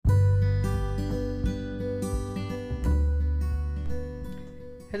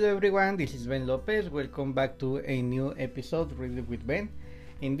Hello everyone, this is Ben Lopez. Welcome back to a new episode Reading with Ben.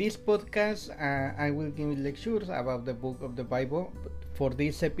 In this podcast, I will give lectures about the book of the Bible. For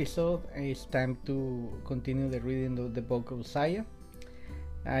this episode, it's time to continue the reading of the book of Isaiah.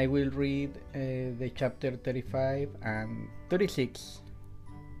 I will read the chapter 35 and 36.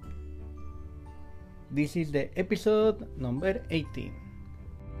 This is the episode number 18.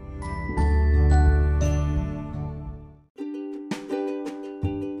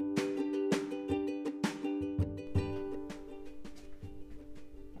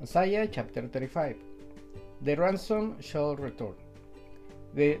 Isaiah chapter 35. The ransom shall return.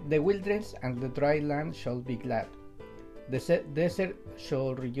 The wilderness and the dry land shall be glad. The desert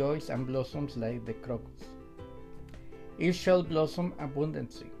shall rejoice and blossoms like the crocus. It shall blossom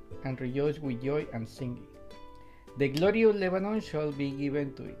abundantly, and rejoice with joy and singing. The glory of Lebanon shall be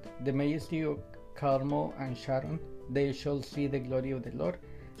given to it, the majesty of Carmel and Sharon. They shall see the glory of the Lord,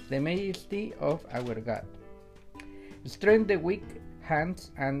 the majesty of our God. Strengthen the weak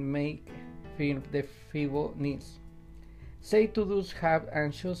hands and make firm the feeble knees. Say to those who have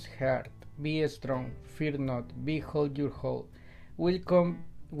anxious heart, be strong, fear not, behold your hope will come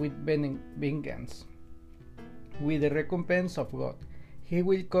with vengeance, with the recompense of God. He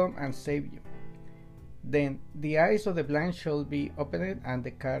will come and save you. Then the eyes of the blind shall be opened, and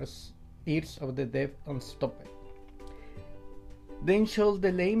the ears of the deaf unstopped. Then shall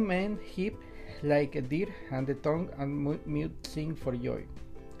the lame man heap like a deer, and the tongue and mute sing for joy.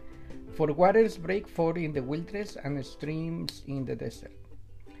 For waters break forth in the wilderness, and streams in the desert.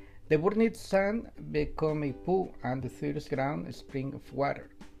 The burning sand become a pool, and the thirst ground a spring of water.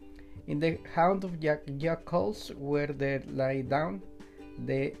 In the haunt of jackals where they lie down,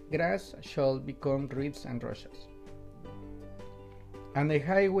 the grass shall become reeds and rushes. And the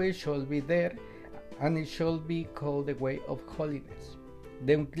highway shall be there, and it shall be called the way of holiness.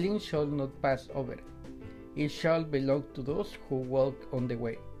 The unclean shall not pass over it. It shall belong to those who walk on the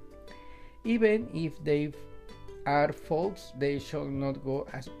way. Even if they are folks, they shall not go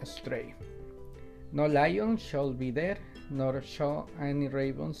astray. No lion shall be there, nor shall any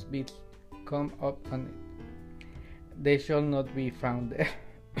raven's beast come up on it. They shall not be found there,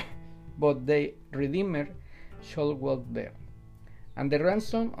 but the Redeemer shall walk there. And the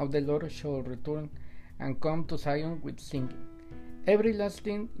ransom of the Lord shall return and come to Zion with singing.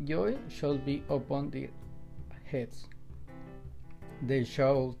 Everlasting joy shall be upon their heads. They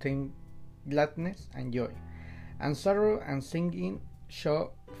shall think gladness and joy, and sorrow and singing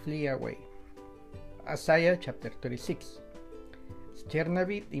shall flee away. Isaiah chapter 36.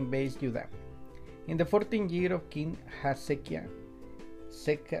 Chernavid invades Judah. In the 14th year of King Hezekiah,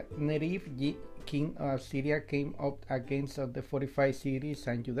 Sennacherib, king of Assyria, came up against the 45 cities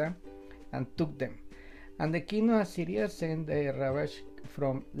and Judah, and took them. And the king of Assyria sent the ravage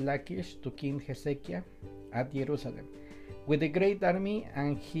from Lachish to King Hezekiah at Jerusalem with a great army,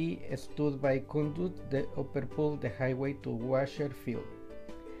 and he stood by Kunduz, the upper pool, the highway to Washer field.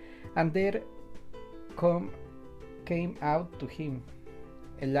 And there came out to him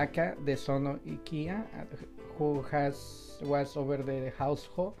Elisha, the son of Hilkiah, who was over the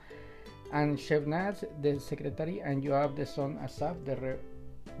household, and Shebnaz, the secretary, and Joab, the son of Asaph,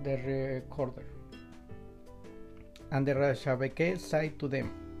 the recorder. And the Rashabeke said to them,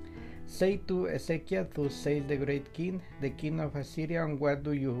 Say to Hezekiah, thus says the great king, the king of Assyria, on what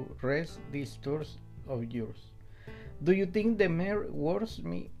do you rest these tours of yours? Do you think the mere words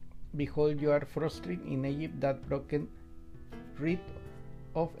me? Behold, you are frustrated in Egypt that broken reed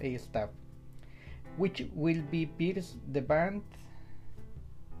of a staff, which will be pierced the band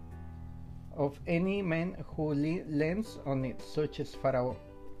of any man who leans on it, such as Pharaoh,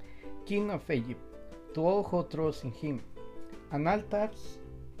 king of Egypt, to all who trust in him. An altars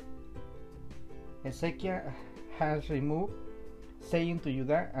Hezekiah has removed, saying to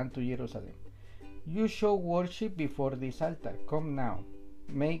Judah and to Jerusalem, You shall worship before this altar. Come now,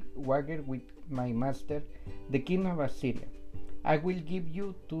 make wager with my master, the king of Assyria. I will give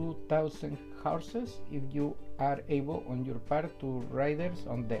you 2,000 horses, if you are able on your part to riders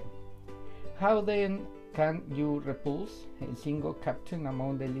on them. How then can you repulse a single captain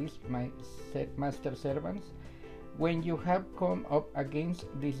among the least my master servants, when you have come up against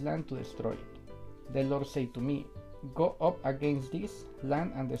this land to destroy it? The Lord said to me, Go up against this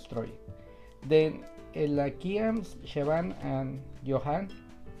land and destroy it. Then Eliakim, Sheban, and Johan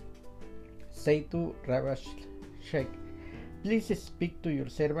say to Rabashakeh, Please speak to your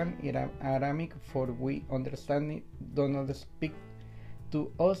servant in Aramaic, for we do not speak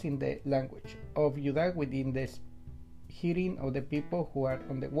to us in the language of Judah within the hearing of the people who are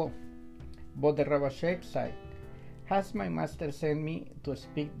on the wall. But the Rabashakeh said, Has my master sent me to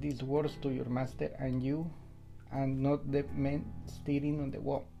speak these words to your master and you, and not the men sitting on the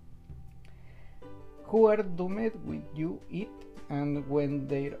wall, who are doomed with you eat, and when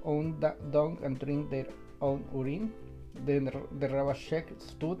their own dung and drink their own urine? Then the Rabashek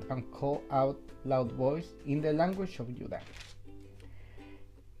stood and called out loud voice in the language of Judah.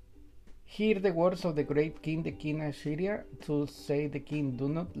 Hear the words of the great king, the king of Assyria. To say the king, do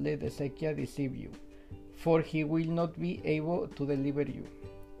not let Hezekiah deceive you, for he will not be able to deliver you.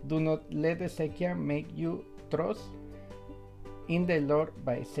 Do not let Hezekiah make you trust in the Lord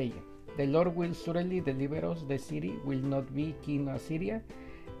by saying, the Lord will surely deliver us, the city will not be king of Assyria.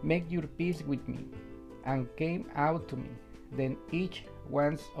 Make your peace with me. And came out to me. Then each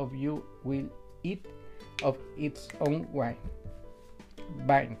one of you will eat of its own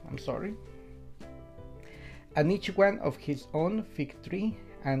vine, and each one of his own fig tree,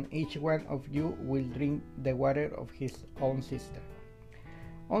 and each one of you will drink the water of his own cistern,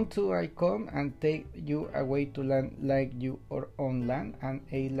 until I come and take you away to land like your own land, and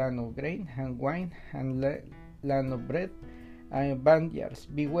a land of grain and wine, and land of bread and vineyards.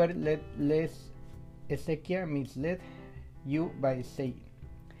 Beware lest Hezekiah mislead you by saying,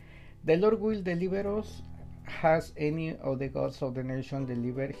 the Lord will deliver us. Has any of the gods of the nation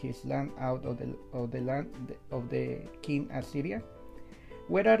delivered his land out of the land of the king Assyria?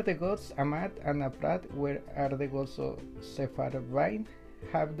 Where are the gods Amat and Aprat? Where are the gods of Sepharvaim?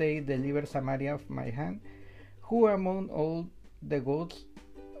 Have they delivered Samaria of my hand? Who among all the gods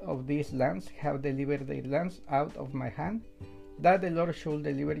of these lands have delivered their lands out of my hand? That the Lord should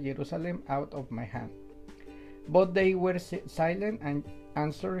deliver Jerusalem out of my hand. But they were silent and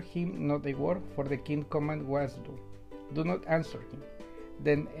answered him not a word, for the king's command was, do not answer him.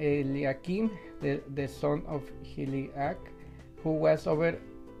 Then Eliakim, the son of Hiliak, who was over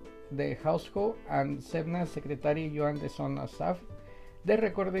the household, and Sebna, secretary, Joan, the son of Saf, the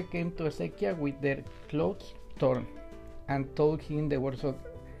recorder, came to Hezekiah with their clothes torn, and told him the words of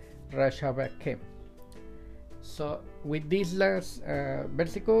Rashabakeh. So with this last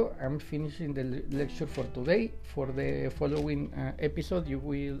versicle, I'm finishing the lecture for today. For the following episode, you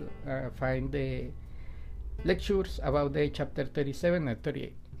will find the lectures about the chapter 37 and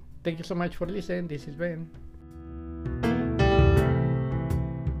 38. Thank you so much for listening. This is Ben.